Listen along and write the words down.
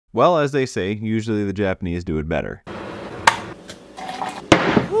Well, as they say, usually the Japanese do it better.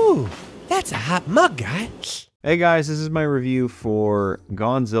 Ooh, that's a hot mug, guy. Hey guys, this is my review for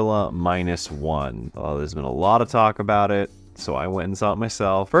Godzilla -1. Well, there's been a lot of talk about it, so I went and saw it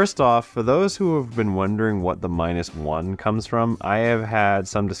myself. First off, for those who have been wondering what the -1 comes from, I have had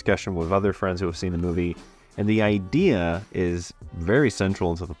some discussion with other friends who have seen the movie, and the idea is very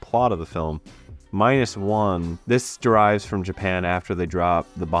central to the plot of the film. -1, this derives from Japan after they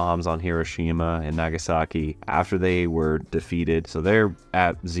dropped the bombs on Hiroshima and Nagasaki, after they were defeated. So they're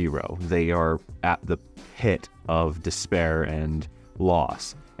at 0. They are at the pit of despair and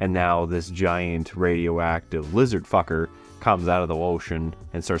loss. And now this giant radioactive lizard fucker comes out of the ocean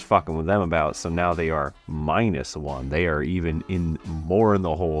and starts fucking with them about. So now they are -1. They are even more in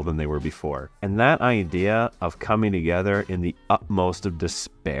the hole than they were before. And that idea of coming together in the utmost of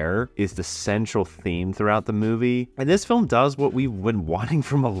despair is the central theme throughout the movie. And this film does what we've been wanting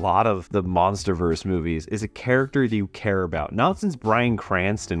from a lot of the MonsterVerse movies, is a character that you care about. Not since Bryan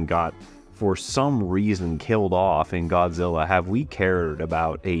Cranston got, for some reason, killed off in Godzilla, have we cared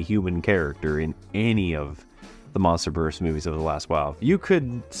about a human character in any of the MonsterVerse movies of the last while. You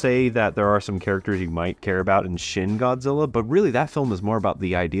could say that there are some characters you might care about in Shin Godzilla, but really that film is more about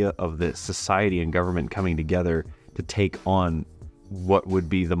the idea of the society and government coming together to take on what would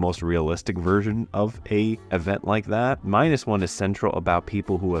be the most realistic version of a event like that. -1 is central about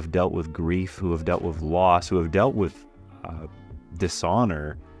people who have dealt with grief, who have dealt with loss, who have dealt with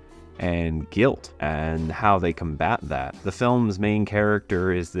dishonor and guilt, and how they combat that. The film's main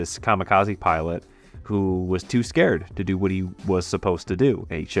character is this kamikaze pilot who was too scared to do what he was supposed to do.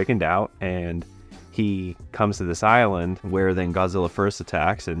 He chickened out, and he comes to this island where then Godzilla first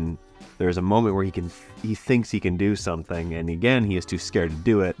attacks, and there's a moment where he thinks he can do something, and again he is too scared to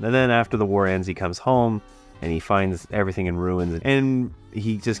do it. And then after the war ends, he comes home and he finds everything in ruins, and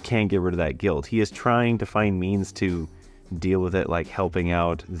he just can't get rid of that guilt. He is trying to find means to deal with it, like helping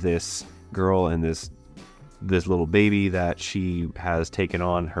out this girl and this little baby that she has taken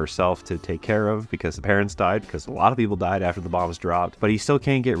on herself to take care of because the parents died, because a lot of people died after the bombs dropped. But he still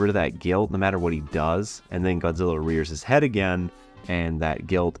can't get rid of that guilt no matter what he does. And then Godzilla rears his head again, and that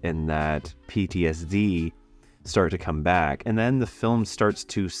guilt and that PTSD start to come back. And then the film starts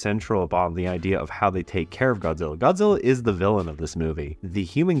to central upon the idea of how they take care of Godzilla. Godzilla is the villain of this movie. The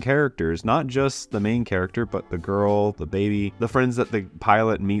human characters, not just the main character, but the girl, the baby, the friends that the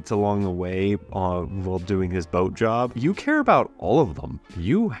pilot meets along the way while doing his boat job, you care about all of them.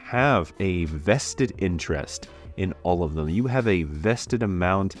 You have a vested interest in all of them. You have a vested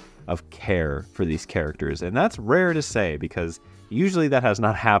amount of care for these characters, and that's rare to say because usually that has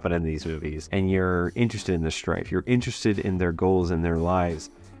not happened in these movies. And you're interested in the strife, you're interested in their goals and their lives,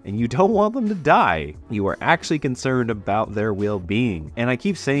 and you don't want them to die. You are actually concerned about their well-being. And I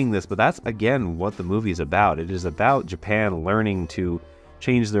keep saying this, but that's again what the movie is about. It is about Japan learning to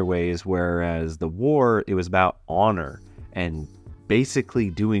change their ways, whereas the war, it was about honor and basically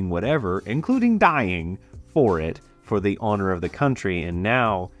doing whatever, including dying for it, for the honor of the country. And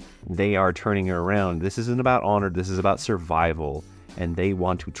now they are turning it around. This isn't about honor, this is about survival, and they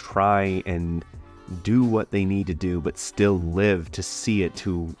want to try and do what they need to do, but still live to see it,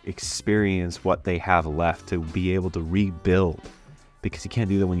 to experience what they have left, to be able to rebuild, because you can't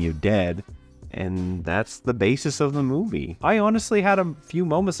do that when you're dead. And that's the basis of the movie. I honestly had a few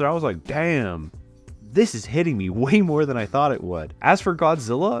moments that I was like, damn, this is hitting me way more than I thought it would. As for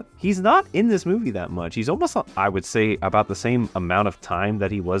Godzilla, he's not in this movie that much. He's almost, I would say, about the same amount of time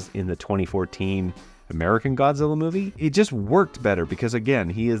that he was in the 2014 American Godzilla movie. It just worked better because, again,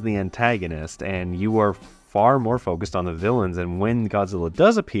 he is the antagonist and you are far more focused on the villains. And when Godzilla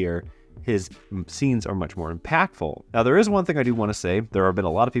does appear, his scenes are much more impactful. Now, there is one thing I do want to say. There have been a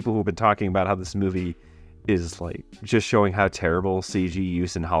lot of people who have been talking about how this movie is like just showing how terrible CG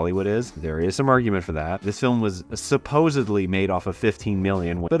use in Hollywood is. There is some argument for that. This film was supposedly made off of 15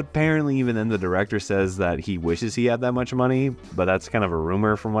 million, but apparently even then the director says that he wishes he had that much money, but that's kind of a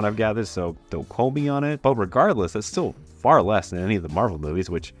rumor from what I've gathered, so don't quote me on it. But regardless, that's still far less than any of the Marvel movies,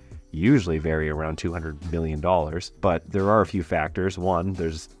 which usually vary around $200 million. But there are a few factors. One,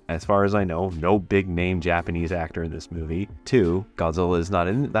 there's, as far as I know, no big name Japanese actor in this movie. Two, Godzilla is not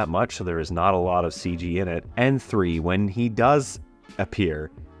in it that much, so there is not a lot of CG in it. And three, when he does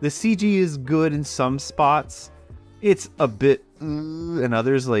appear, the CG is good in some spots. It's a bit and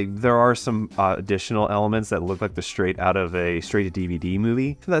others. Like, there are some additional elements that look like the straight to DVD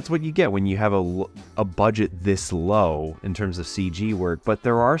movie. So that's what you get when you have a budget this low in terms of CG work. But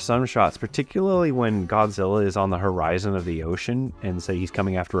there are some shots, particularly when Godzilla is on the horizon of the ocean and say he's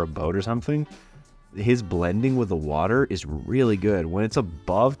coming after a boat or something, his blending with the water is really good. When it's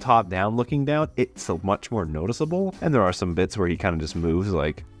above, top down, looking down, it's much more noticeable. And there are some bits where he kind of just moves.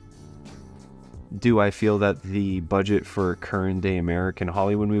 Like, do I feel that the budget for current day American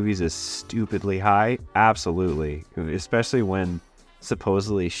Hollywood movies is stupidly high? Absolutely. Especially when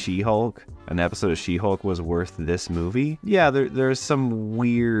supposedly She-Hulk, an episode of She-Hulk, was worth this movie. Yeah, there's some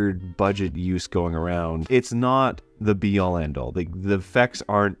weird budget use going around. It's not the be-all end-all. The effects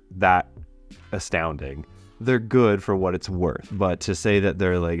aren't that astounding. They're good for what it's worth, but to say that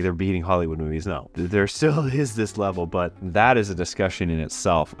they're beating Hollywood movies, no. There still is this level, but that is a discussion in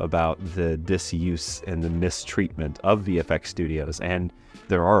itself about the disuse and the mistreatment of VFX studios. And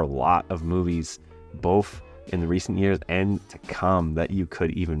there are a lot of movies, both in the recent years and to come, that you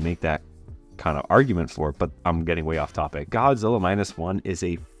could even make that kind of argument for, but I'm getting way off topic. Godzilla Minus One is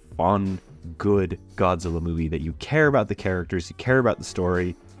a fun, good Godzilla movie that you care about the characters, you care about the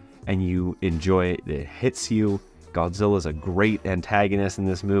story, and you enjoy it. It hits you. Godzilla's a great antagonist in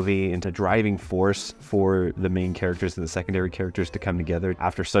this movie and a driving force for the main characters and the secondary characters to come together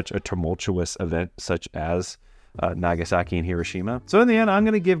after such a tumultuous event such as Nagasaki and Hiroshima. So in the end, I'm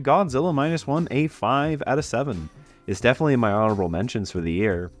going to give Godzilla Minus One a 5 out of 7. It's definitely in my honorable mentions for the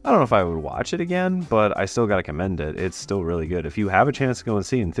year. I don't know if I would watch it again, but I still got to commend it. It's still really good. If you have a chance to go and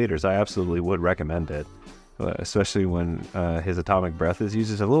see it in theaters, I absolutely would recommend it. Especially when his atomic breath is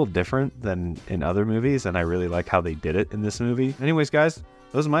used. It's a little different than in other movies, and I really like how they did it in this movie. Anyways, guys,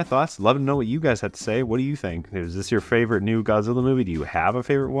 those are my thoughts. Love to know what you guys have to say. What do you think? Is this your favorite new Godzilla movie? Do you have a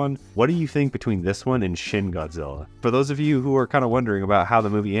favorite one? What do you think between this one and Shin Godzilla? For those of you who are kind of wondering about how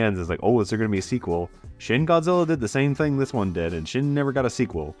the movie ends, it's like, oh, is there going to be a sequel? Shin Godzilla did the same thing this one did, and Shin never got a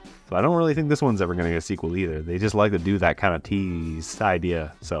sequel. So I don't really think this one's ever going to get a sequel either. They just like to do that kind of tease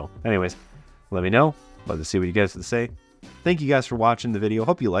idea. So anyways, let me know. Love to see what you guys have to say. Thank you guys for watching the video.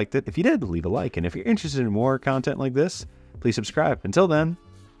 Hope you liked it. If you did, leave a like. And if you're interested in more content like this, please subscribe. Until then,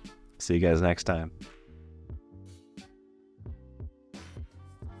 see you guys next time.